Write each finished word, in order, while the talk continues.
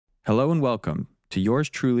Hello and welcome to yours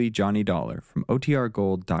truly, Johnny Dollar from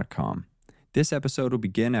OTRGold.com. This episode will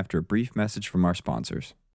begin after a brief message from our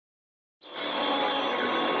sponsors.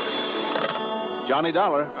 Johnny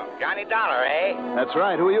Dollar. Oh, Johnny Dollar, eh? That's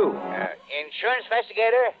right. Who are you? Insurance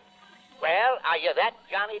investigator? Well, are you that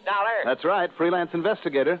Johnny Dollar? That's right. Freelance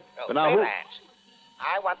investigator. Oh, But now freelance.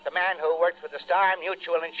 I want the man who works for the Star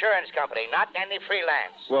Mutual Insurance Company, not any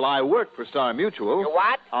freelance. Well, I work for Star Mutual. You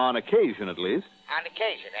what? On occasion, at least. On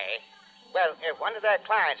occasion, eh? Well, if one of their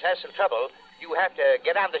clients has some trouble, you have to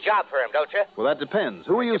get on the job for him, don't you? Well, that depends.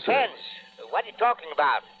 Who are you, sir? Depends. What are you talking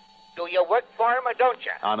about? Do you work for him or don't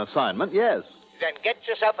you? On assignment, yes. Then get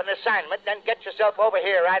yourself an assignment, then get yourself over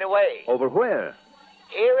here right away. Over where?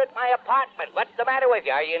 Here at my apartment. What's the matter with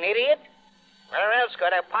you? Are you an idiot? Where else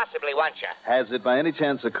could I possibly want you? Has it by any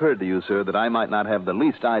chance occurred to you, sir, that I might not have the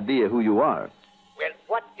least idea who you are? Well,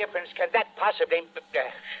 what difference can that possibly...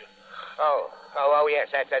 yes,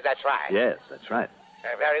 that's right. Yes, that's right.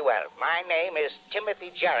 Very well. My name is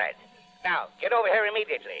Timothy Jarrett. Now, get over here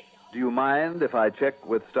immediately. Do you mind if I check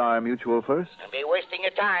with Star Mutual first? Don't be wasting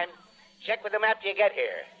your time. Check with them after you get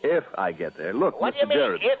here. If I get there. Look, What Mr. do you mean,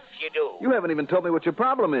 Jarrett, if you do? you haven't even told me what your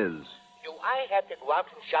problem is. Do I have to go out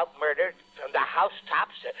and shout murder from the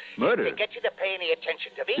housetops Murder? to get you to pay any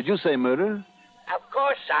attention to me? Did you say murder? Of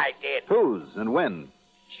course I did. Whose and when?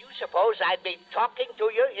 Do you suppose I'd be talking to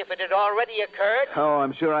you if it had already occurred? Oh,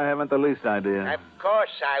 I'm sure I haven't the least idea. Of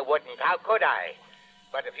course I wouldn't. How could I?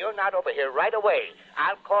 But if you're not over here right away,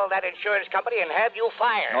 I'll call that insurance company and have you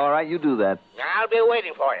fired. All right, you do that. I'll be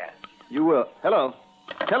waiting for you. You will. Hello.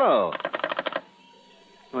 Hello.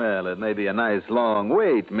 Well, it may be a nice long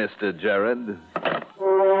wait, Mr. Jarrett.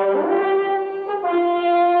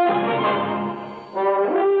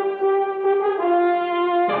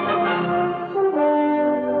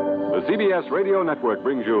 The CBS Radio Network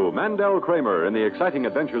brings you Mandel Kramer in the exciting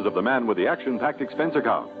adventures of the man with the action-packed expense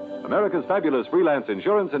account. America's fabulous freelance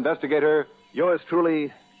insurance investigator. Yours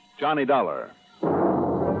truly, Johnny Dollar.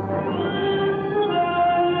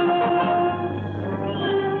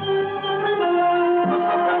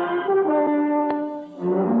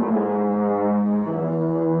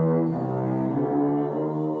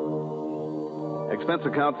 Expense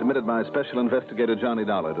account submitted by Special Investigator Johnny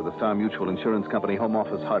Dollar to the Star Mutual Insurance Company, Home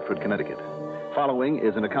Office, Hartford, Connecticut. Following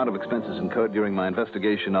is an account of expenses incurred during my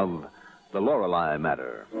investigation of the Lorelei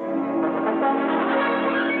matter.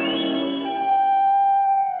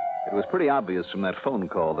 It was pretty obvious from that phone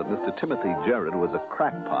call that Mr. Timothy Jarrett was a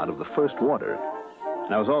crackpot of the first water.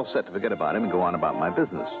 And I was all set to forget about him and go on about my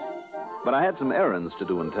business. But I had some errands to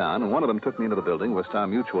do in town, and one of them took me into the building where Star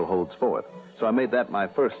Mutual holds forth. So I made that my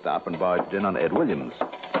first stop and barged in on Ed Williams.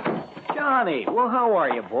 Johnny, well, how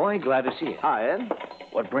are you, boy? Glad to see you. Hi, Ed.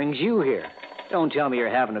 What brings you here? Don't tell me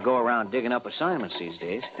you're having to go around digging up assignments these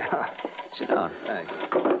days. Sit down. Thanks.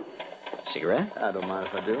 Cigarette? I don't mind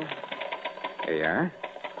if I do. Here you are.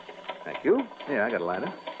 Thank you. Here, I got a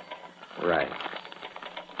lighter. Right.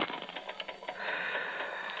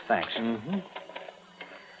 Thanks. Mm-hmm.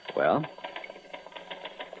 Well?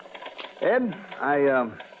 Ed, I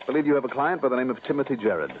believe you have a client by the name of Timothy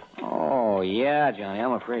Jarrett. Oh, yeah, Johnny,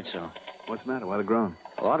 I'm afraid so. What's the matter? Why the groan?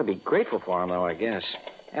 Well, I ought to be grateful for him, though, I guess.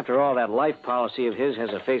 After all, that life policy of his has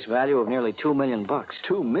a face value of nearly $2 million.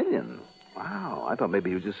 $2 million? Wow, I thought maybe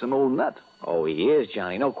he was just some old nut. Oh, he is,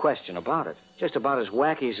 Johnny, no question about it. Just about as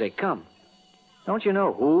wacky as they come. Don't you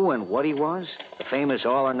know who and what he was? The famous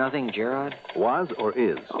all-or-nothing Gerard? Was or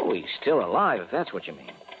is? Oh, he's still alive, if that's what you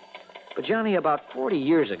mean. But, Johnny, about 40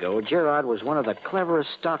 years ago, Gerard was one of the cleverest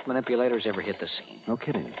stock manipulators ever hit the scene. No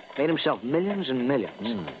kidding. Made himself millions and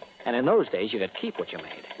millions. And in those days, you could keep what you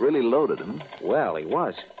made. Really loaded him. Well, he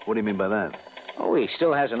was. What do you mean by that? Oh, he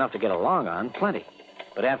still has enough to get along on, plenty.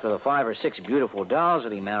 But after the 5 or 6 beautiful dolls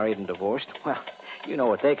that he married and divorced, well, you know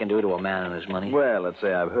what they can do to a man and his money. Well, let's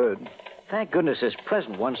say I've heard. Thank goodness this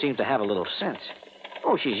present one seems to have a little sense.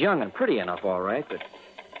 Oh, she's young and pretty enough, all right, but...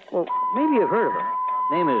 Well, maybe you've heard of her.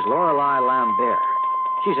 Name is Lorelei Lambert.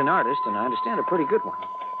 She's an artist, and I understand a pretty good one.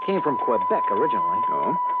 Came from Quebec originally.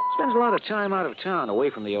 Oh? Spends a lot of time out of town, away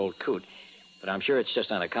from the old coot. But I'm sure it's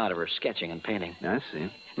just on account of her sketching and painting. I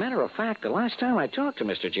see. Matter of fact, the last time I talked to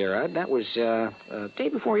Mr. Gerard, that was day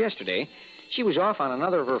before yesterday, she was off on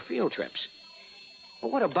another of her field trips.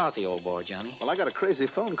 Well, what about the old boy, Johnny? Well, I got a crazy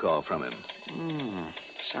phone call from him.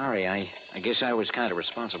 Sorry, I guess I was kind of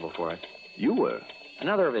responsible for it. You were?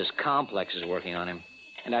 Another of his complexes working on him.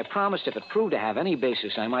 And I promised if it proved to have any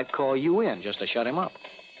basis, I might call you in just to shut him up.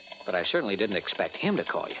 But I certainly didn't expect him to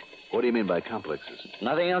call you. What do you mean by complexes?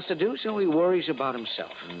 Nothing else to do, so he worries about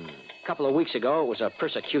himself. A couple of weeks ago, it was a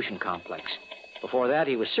persecution complex. Before that,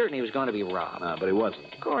 he was certain he was going to be robbed. But he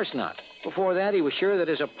wasn't. Of course not. Before that, he was sure that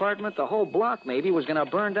his apartment, the whole block maybe, was going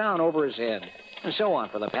to burn down over his head. And so on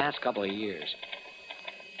for the past couple of years.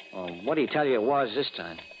 Well, what did he tell you it was this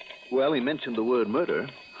time? Well, he mentioned the word murder.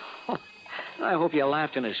 I hope you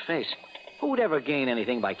laughed in his face. Who would ever gain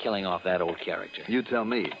anything by killing off that old character? You tell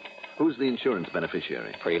me. Who's the insurance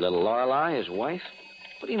beneficiary? Pretty little Lorelei, his wife.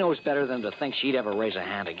 But he knows better than to think she'd ever raise a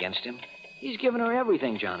hand against him. He's given her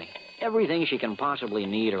everything, Johnny. Everything she can possibly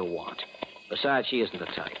need or want. Besides, she isn't the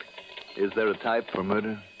type. Is there a type for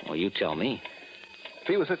murder? Well, you tell me. If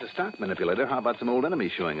he was such a stock manipulator, how about some old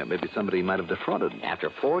enemy showing up? Maybe somebody he might have defrauded. After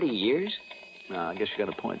 40 years? No, I guess you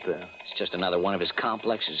got a point there. It's just another one of his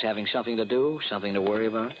complexes having something to do, something to worry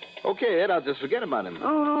about. Okay, Ed, I'll just forget about him.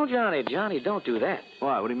 Oh, no, Johnny. Johnny, don't do that.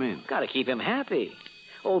 Why? What do you mean? Got to keep him happy.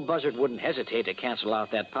 Old Buzzard wouldn't hesitate to cancel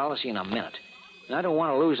out that policy in a minute. And I don't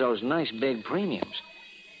want to lose those nice big premiums.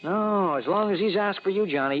 No, as long as he's asked for you,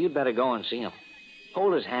 Johnny, you'd better go and see him.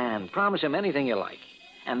 Hold his hand. Promise him anything you like.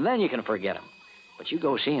 And then you can forget him. But you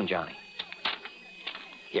go see him, Johnny.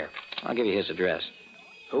 Here, I'll give you his address.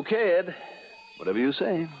 Okay, Ed. Whatever you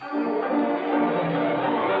say.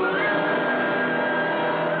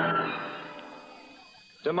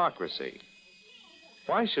 Democracy.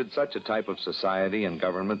 Why should such a type of society and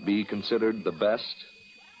government be considered the best?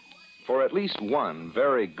 For at least one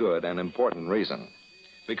very good and important reason.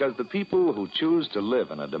 Because the people who choose to live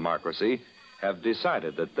in a democracy have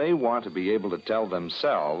decided that they want to be able to tell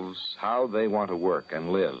themselves how they want to work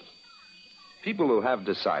and live. People who have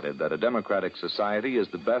decided that a democratic society is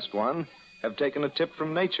the best one have taken a tip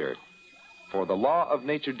from nature. For the law of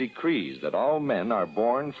nature decrees that all men are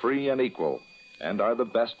born free and equal and are the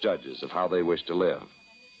best judges of how they wish to live.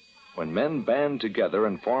 When men band together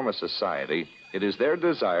and form a society, it is their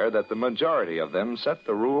desire that the majority of them set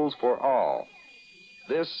the rules for all.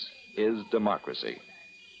 This is democracy.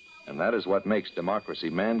 And that is what makes democracy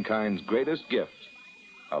mankind's greatest gift,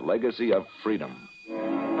 a legacy of freedom.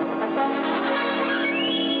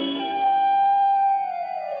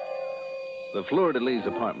 The Fleur-de-Lis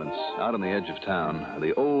apartments out on the edge of town are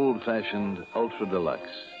the old-fashioned ultra deluxe.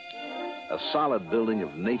 A solid building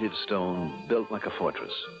of native stone built like a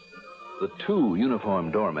fortress. The two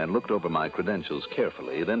uniformed doormen looked over my credentials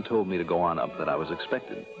carefully, then told me to go on up that I was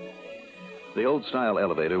expected. The old-style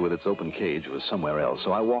elevator with its open cage was somewhere else,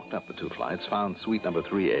 so I walked up the 2 flights, found suite number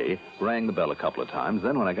 3A, rang the bell a couple of times,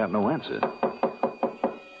 then when I got no answer...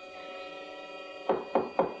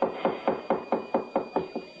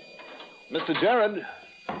 Mr. Jared.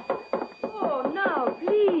 Oh, now,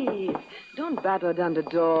 please. Don't batter down the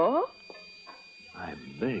door. I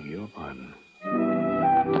beg your pardon.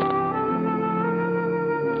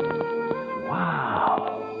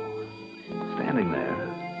 Wow. Standing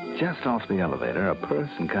there, just off the elevator, a purse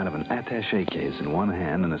and kind of an attaché case in one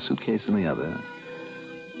hand and a suitcase in the other,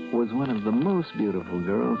 was one of the most beautiful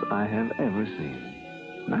girls I have ever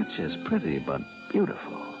seen. Not just pretty, but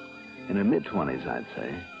beautiful. In her mid-20s, I'd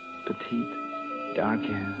say. Petite, dark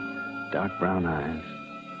hair, dark brown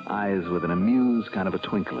eyes with an amused kind of a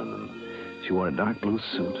twinkle in them. She wore a dark blue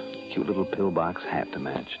suit, cute little pillbox hat to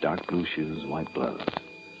match, dark blue shoes, white gloves.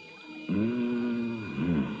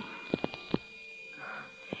 Mm-hmm.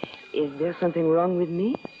 Is there something wrong with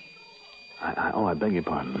me? I beg your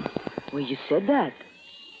pardon. Well, you said that.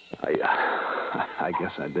 I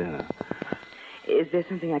guess I did. Is there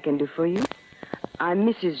something I can do for you? I'm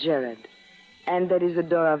Mrs. Jared. And that is the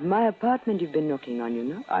door of my apartment you've been knocking on, you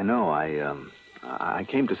know? I know. I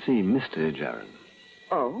came to see Mr. Jared.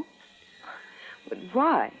 Oh? But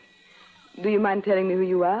why? Do you mind telling me who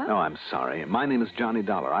you are? No, I'm sorry. My name is Johnny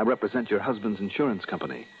Dollar. I represent your husband's insurance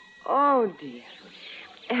company. Oh, dear.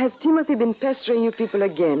 Has Timothy been pestering you people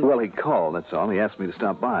again? Well, he called, that's all. He asked me to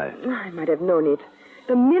stop by. I might have known it.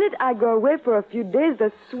 The minute I go away for a few days,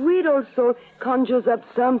 the sweet old soul conjures up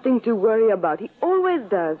something to worry about. He always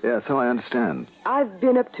does. Yeah, so I understand. I've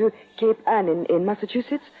been up to Cape Ann in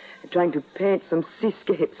Massachusetts, trying to paint some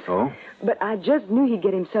seascapes. Oh? But I just knew he'd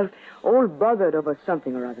get himself all bothered over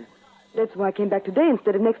something or other. That's why I came back today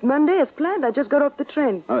instead of next Monday as planned. I just got off the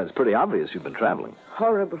train. Oh, it's pretty obvious you've been traveling.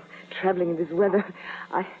 Horrible. Traveling in this weather.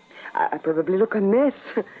 I probably look a mess.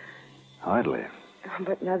 Hardly.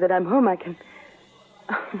 But now that I'm home, I can...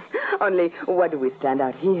 Only, what do we stand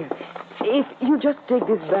out here? If you just take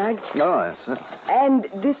this bag... Oh, yes, sir. And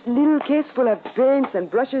this little case full of paints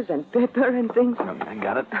and brushes and paper and things. I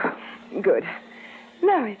got it. Good.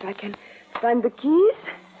 Now, if I can find the keys...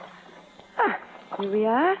 Ah, here we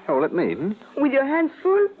are. Oh, let me, With your hands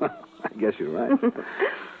full? I guess you're right.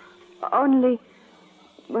 Only...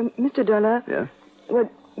 Well, Mr. Dollar... Yes? Well,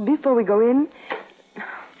 before we go in...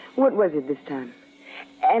 What was it this time?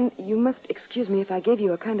 And you must excuse me if I gave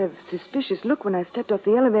you a kind of suspicious look when I stepped off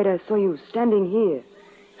the elevator. I saw you standing here.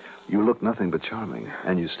 You look nothing but charming,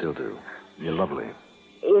 and you still do. You're lovely.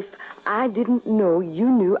 If I didn't know you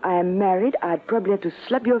knew I am married, I'd probably have to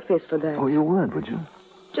slap your face for that. Oh, you would you?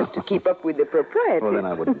 Just to keep up with the propriety. Well, then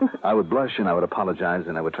I would blush and I would apologize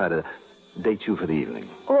and I would try to date you for the evening.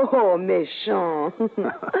 Oh, méchant.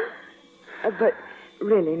 But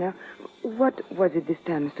really, now, what was it this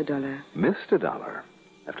time, Mr. Dollar? Mr. Dollar?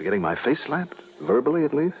 After getting my face slapped, verbally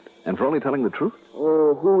at least, and for only telling the truth?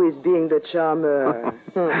 Oh, who is being the charmer?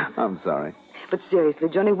 I'm sorry. But seriously,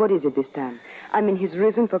 Johnny, what is it this time? I mean, his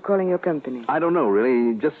reason for calling your company. I don't know,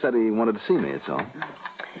 really. He just said he wanted to see me, that's all.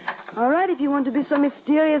 All right, if you want to be so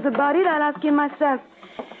mysterious about it, I'll ask him myself.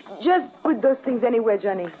 Just put those things anywhere,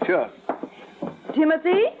 Johnny. Sure.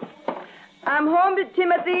 Timothy? I'm home with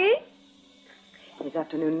Timothy. His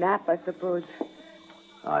afternoon nap, I suppose.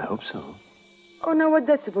 I hope so. Oh, now, what's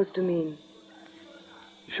that supposed to mean?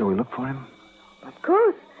 Shall we look for him? Of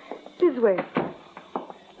course. This way.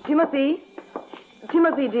 Timothy?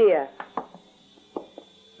 Timothy, dear.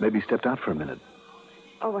 Maybe he stepped out for a minute.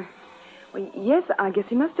 Oh, well, yes, I guess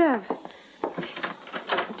he must have.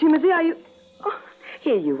 Timothy, are you... Oh,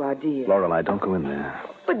 here you are, dear. Lorelei, don't go in there.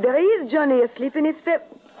 But there he is, Johnny, asleep in his bed.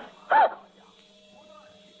 Oh,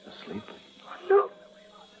 Asleep? no.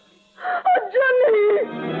 Oh,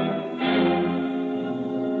 Johnny!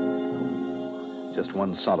 Just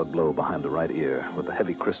one solid blow behind the right ear with the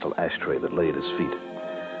heavy crystal ashtray that lay at his feet.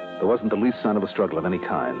 There wasn't the least sign of a struggle of any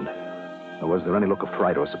kind. Nor was there any look of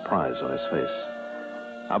fright or surprise on his face.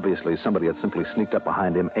 Obviously, somebody had simply sneaked up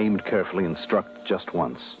behind him, aimed carefully, and struck just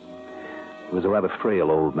once. He was a rather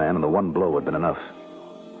frail old man, and the one blow had been enough.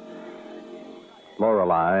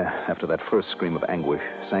 Lorelei, after that first scream of anguish,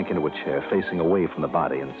 sank into a chair, facing away from the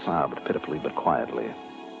body, and sobbed pitifully but quietly.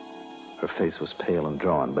 Her face was pale and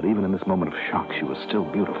drawn, but even in this moment of shock, she was still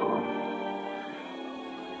beautiful.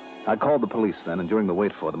 I called the police then, and during the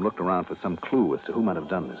wait for them, looked around for some clue as to who might have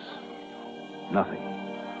done this. Nothing.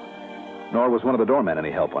 Nor was one of the doormen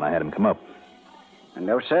any help when I had him come up.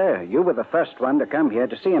 No, sir. You were the first one to come here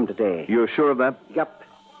to see him today. You're sure of that? Yup.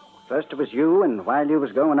 First it was you, and while you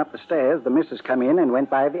was going up the stairs, the missus come in and went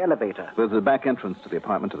by the elevator. There's a back entrance to the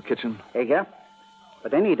apartment, to the kitchen. Yeah.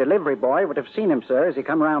 But any delivery boy would have seen him, sir, as he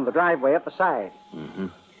come around the driveway up the side. Mm-hmm.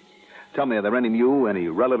 Tell me, are there any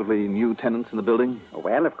relatively new tenants in the building?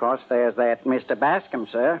 Well, of course, there's that Mr. Bascom,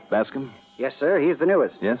 sir. Bascom? Yes, sir. He's the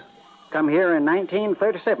newest. Yes? Come here in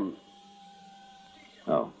 1937.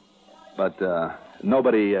 Oh. But,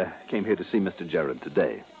 nobody came here to see Mr. Jared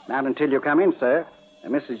today. Not until you come in, sir.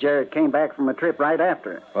 And Mrs. Jarrett came back from a trip right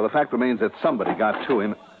after. Well, the fact remains that somebody got to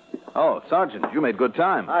him. Oh, Sergeant, you made good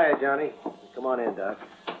time. Hiya, Johnny. Come on in, Doc.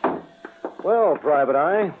 Well, Private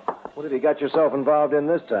Eye, what have you got yourself involved in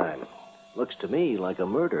this time? Looks to me like a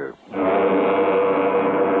murder.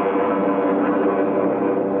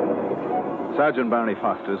 Sergeant Barney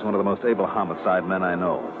Foster is one of the most able homicide men I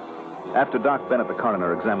know. After Doc Bennett, the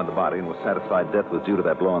coroner, examined the body and was satisfied death was due to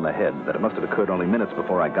that blow on the head, that it must have occurred only minutes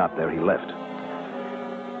before I got there, he left.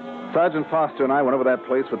 Sergeant Foster and I went over that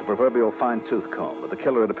place with the proverbial fine-tooth comb, but the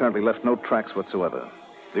killer had apparently left no tracks whatsoever.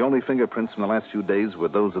 The only fingerprints from the last few days were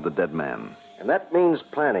those of the dead man. And that means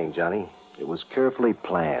planning, Johnny. It was carefully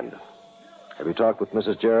planned. Have you talked with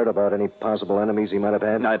Mrs. Jarrett about any possible enemies he might have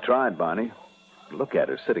had? I tried, Barney. Look at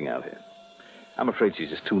her sitting out here. I'm afraid she's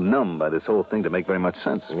just too numb by this whole thing to make very much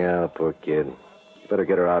sense. Yeah, poor kid. You better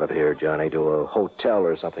get her out of here, Johnny, to a hotel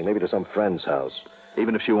or something, maybe to some friend's house.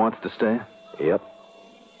 Even if she wants to stay? Yep.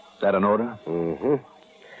 Is that an order? Mm-hmm.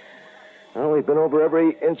 Well, we've been over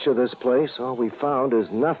every inch of this place. All we found is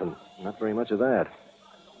nothing. Not very much of that.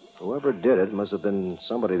 Whoever did it must have been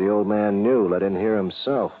somebody the old man knew, let in here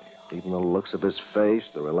himself. Even the looks of his face,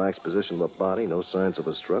 the relaxed position of the body, no signs of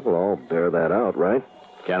a struggle, all bear that out, right?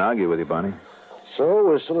 Can't argue with you, Barney.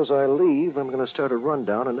 So, as soon as I leave, I'm going to start a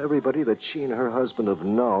rundown on everybody that she and her husband have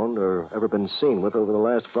known or ever been seen with over the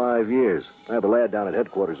last 5 years. I have a lad down at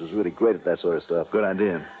headquarters who's really great at that sort of stuff. Good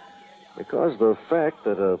idea. Because the fact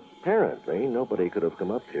that apparently nobody could have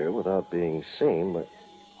come up here without being seen, but...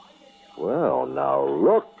 Well, now,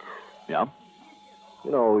 look. Yeah?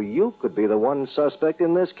 You know, you could be the one suspect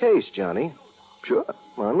in this case, Johnny. Sure.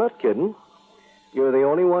 Well, I'm not kidding. You're the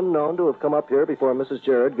only one known to have come up here before Mrs.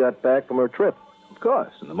 Jarrett got back from her trip. Of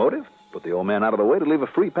course. And the motive? Put the old man out of the way to leave a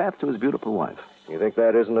free path to his beautiful wife. You think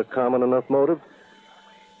that isn't a common enough motive?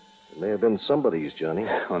 It may have been somebody's, Johnny.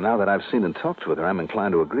 Well, now that I've seen and talked with her, I'm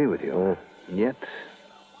inclined to agree with you. And yet...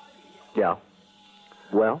 Yeah.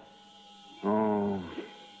 Well? Oh,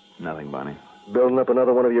 nothing, Barney. Building up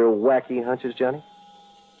another one of your wacky hunches, Johnny?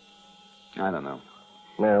 I don't know.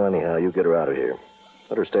 Well, anyhow, you get her out of here.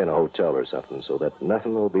 Let her stay in a hotel or something so that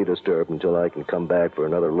nothing will be disturbed until I can come back for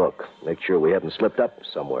another look. Make sure we haven't slipped up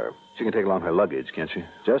somewhere. She can take along her luggage, can't she?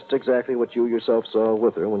 Just exactly what you yourself saw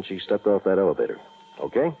with her when she stepped off that elevator.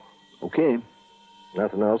 Okay? Okay.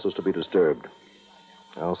 Nothing else is to be disturbed.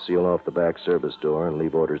 I'll seal off the back service door and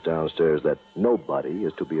leave orders downstairs that nobody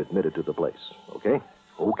is to be admitted to the place. Okay?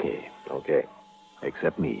 Okay. Okay.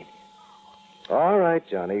 Except me. All right,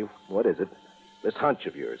 Johnny. What is it? This hunch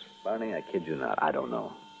of yours. Barney, I kid you not. I don't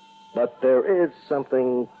know. But there is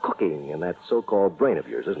something cooking in that so-called brain of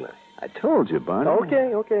yours, isn't there? I told you, Barney.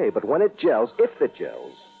 Okay. But when it gels, if it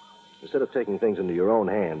gels, instead of taking things into your own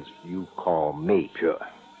hands, you call me. Sure.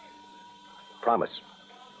 Promise.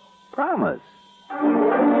 Promise.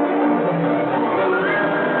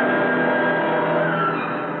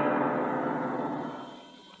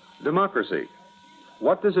 Democracy.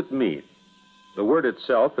 What does it mean? The word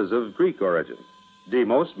itself is of Greek origin.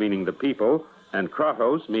 Demos meaning the people, and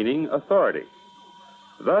kratos meaning authority.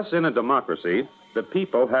 Thus, in a democracy, the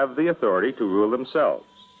people have the authority to rule themselves.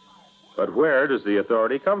 But where does the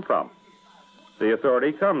authority come from? The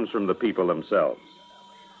authority comes from the people themselves.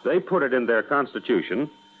 They put it in their Constitution,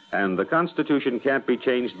 and the Constitution can't be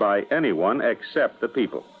changed by anyone except the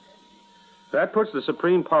people. That puts the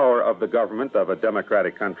supreme power of the government of a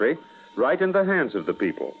democratic country right in the hands of the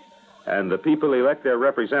people, and the people elect their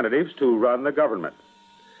representatives to run the government.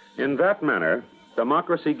 In that manner,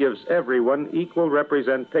 democracy gives everyone equal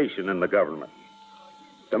representation in the government.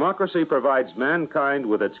 Democracy provides mankind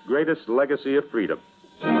with its greatest legacy of freedom.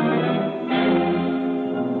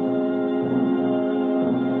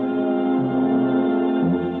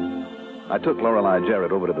 I took Lorelei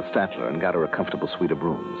Jarrett over to the Statler and got her a comfortable suite of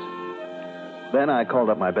rooms. Then I called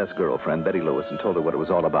up my best girlfriend, Betty Lewis, and told her what it was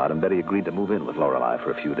all about, and Betty agreed to move in with Lorelei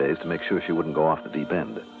for a few days to make sure she wouldn't go off the deep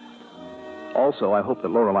end. Also, I hoped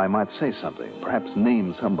that Lorelei might say something, perhaps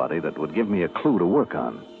name somebody that would give me a clue to work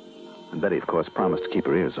on. And Betty, of course, promised to keep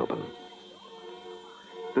her ears open.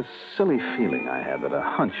 This silly feeling I had that a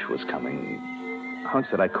hunch was coming, a hunch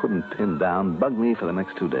that I couldn't pin down, bugged me for the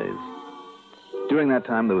next 2 days. During that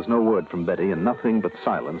time, there was no word from Betty and nothing but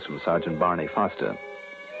silence from Sergeant Barney Foster.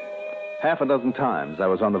 Half a dozen times, I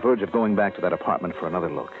was on the verge of going back to that apartment for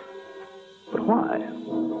another look. But why?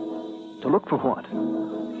 To look for what?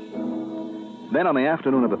 Then, on the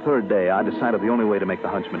afternoon of the third day, I decided the only way to make the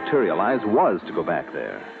hunch materialize was to go back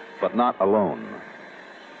there, but not alone.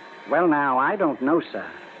 Well, now, I don't know, sir.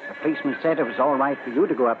 The policeman said it was all right for you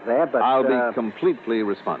to go up there, but... I'll be completely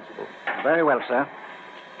responsible. Very well, sir.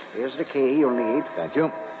 Here's the key you'll need. Thank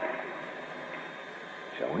you.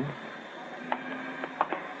 Shall we?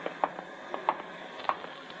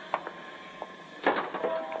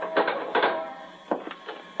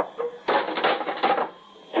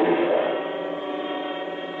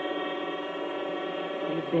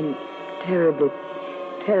 You've been terribly,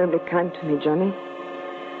 terribly kind to me, Johnny.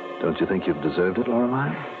 Don't you think you've deserved it,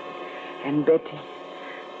 Lorelei? And Betty.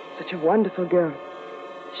 Such a wonderful girl.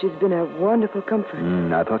 She's been a wonderful comfort.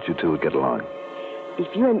 I thought you two would get along.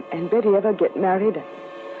 If you and Betty ever get married,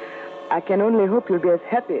 I can only hope you'll be as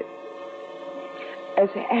happy as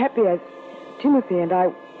Timothy and I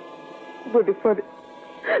were before the...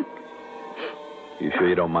 You sure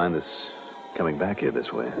you don't mind this coming back here this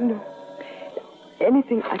way? No.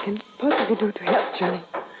 Anything I can possibly do to help, Johnny.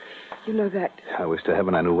 You know that. I wish to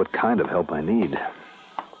heaven I knew what kind of help I need.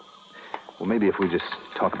 Well, maybe if we just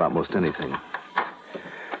talk about most anything.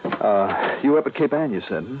 You were up at Cape Ann, you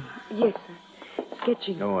said, Yes, sir.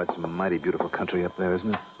 Sketching. Oh, it's a mighty beautiful country up there,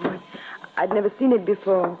 isn't it? Oh, I'd never seen it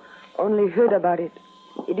before, only heard about it.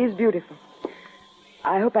 It is beautiful.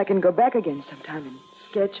 I hope I can go back again sometime and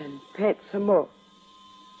sketch and paint some more.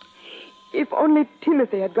 If only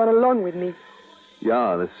Timothy had gone along with me.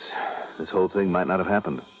 Yeah, this whole thing might not have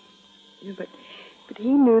happened. Yeah, but he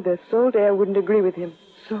knew the salt air wouldn't agree with him.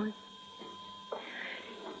 So,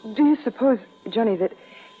 do you suppose, Johnny, that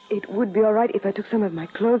it would be all right if I took some of my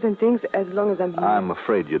clothes and things as long as I'm here? I'm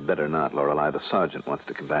afraid you'd better not, Lorelei. The sergeant wants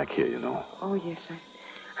to come back here, you know. Oh, yes,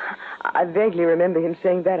 I vaguely remember him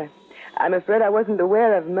saying that. I'm afraid I wasn't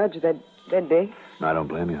aware of much that day. I don't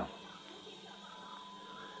blame you.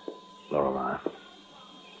 Lorelei.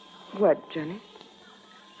 What, Johnny?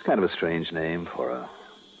 It's kind of a strange name for a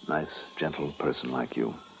nice, gentle person like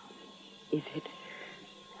you. Is it?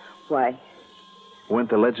 Why? Weren't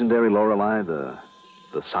the legendary Lorelei the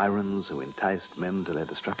sirens who enticed men to their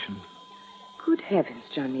destruction? Good heavens,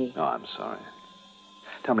 Johnny. Oh, I'm sorry.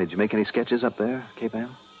 Tell me, did you make any sketches up there, Cape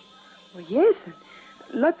Ann? Well, yes,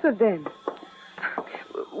 lots of them.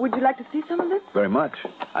 Would you like to see some of them? Very much.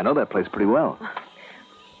 I know that place pretty well.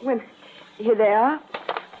 When Here they are.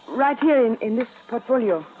 Right here in this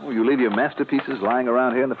portfolio. Oh, you leave your masterpieces lying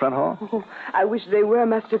around here in the front hall? Oh, I wish they were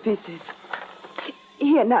masterpieces.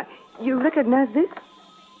 Here, now, you recognize this?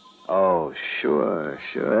 Oh, sure.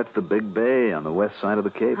 That's the Big Bay on the west side of the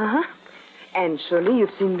Cape. Uh-huh. And surely you've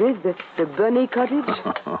seen this, the Bunny Cottage?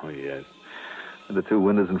 Oh, yes. The two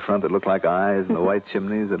windows in front that look like eyes and the white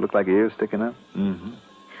chimneys that look like ears sticking up. Mm-hmm.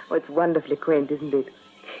 Oh, it's wonderfully quaint, isn't it?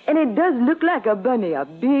 And it does look like a bunny, a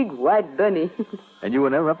big white bunny. And you were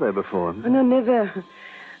never up there before? Oh, no, never.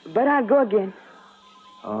 But I'll go again.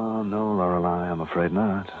 Oh, no, Lorelei, I'm afraid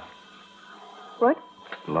not. What?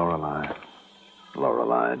 Lorelei,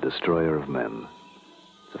 destroyer of men.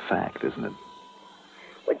 It's a fact, isn't it?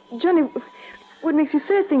 What, Johnny, what makes you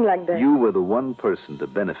say a thing like that? You were the one person to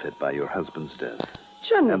benefit by your husband's death.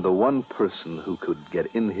 Johnny. And the one person who could get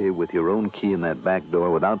in here with your own key in that back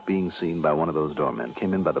door without being seen by one of those doormen.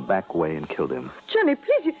 Came in by the back way and killed him. Johnny,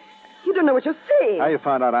 please, you don't know what you're saying. How you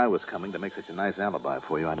found out I was coming to make such a nice alibi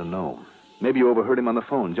for you, I don't know. Maybe you overheard him on the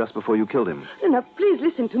phone just before you killed him. No, now, please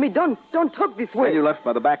listen to me. Don't talk this way. Then you left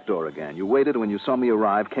by the back door again. You waited when you saw me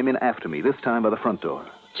arrive, came in after me, this time by the front door.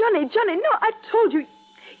 Johnny, no, I told you.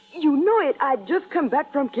 You know it. I'd just come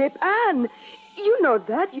back from Cape Ann. You know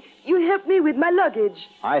that. You helped me with my luggage.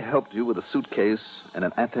 I helped you with a suitcase and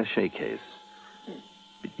an attaché case.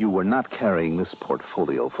 But you were not carrying this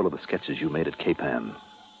portfolio full of the sketches you made at Cape Ann.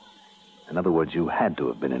 In other words, you had to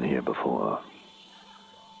have been in here before.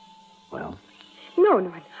 Well?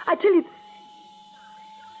 No, I tell you...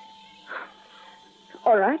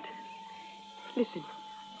 All right.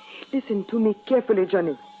 Listen to me carefully,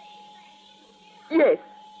 Johnny.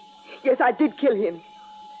 Yes, I did kill him.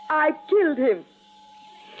 I killed him.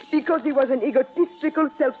 Because he was an egotistical,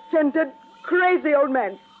 self-centered, crazy old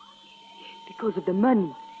man. Because of the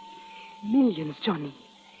money. Millions, Johnny.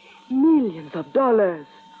 Millions of dollars.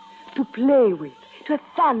 To play with, to have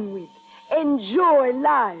fun with, enjoy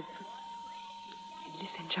life. And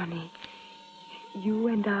listen, Johnny. You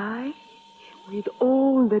and I, with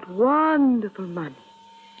all that wonderful money.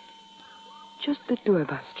 Just the two of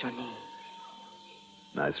us, Johnny.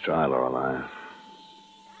 Nice try, Lorelei.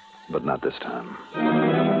 But not this time.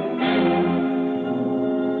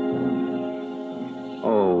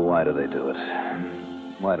 Oh, why do they do it?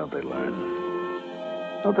 Why don't they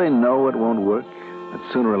learn? Don't they know it won't work?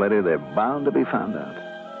 That sooner or later they're bound to be found out.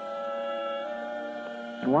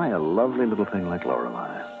 And why a lovely little thing like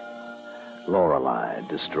Lorelei? Lorelei,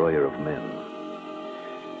 destroyer of men.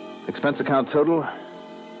 Expense account total?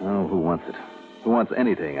 Oh, who wants it? Who wants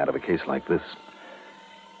anything out of a case like this?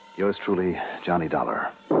 Yours truly, Johnny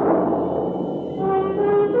Dollar.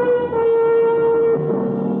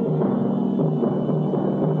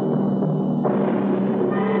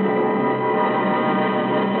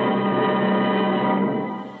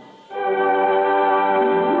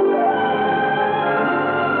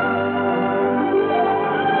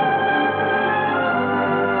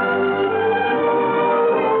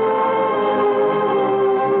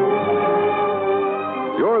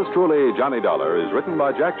 Truly, Johnny Dollar is written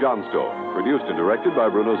by Jack Johnstone, produced and directed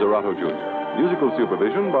by Bruno Zerato Jr., musical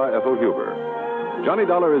supervision by Ethel Huber. Johnny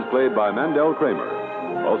Dollar is played by Mandel Kramer.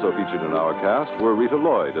 Also featured in our cast were Rita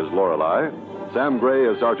Lloyd as Lorelei, Sam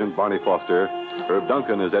Gray as Sergeant Barney Foster, Herb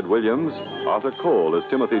Duncan as Ed Williams, Arthur Cole as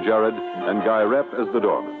Timothy Jarrett, and Guy Repp as the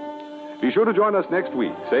doorman. Be sure to join us next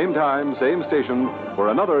week, same time, same station,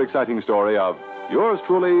 for another exciting story of yours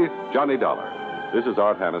truly, Johnny Dollar. This is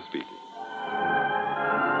Art Hanna speaking.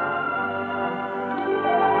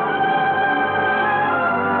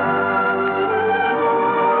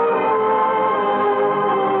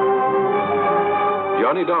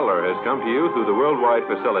 Johnny Dollar has come to you through the worldwide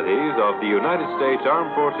facilities of the United States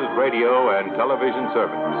Armed Forces Radio and Television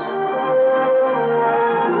Service.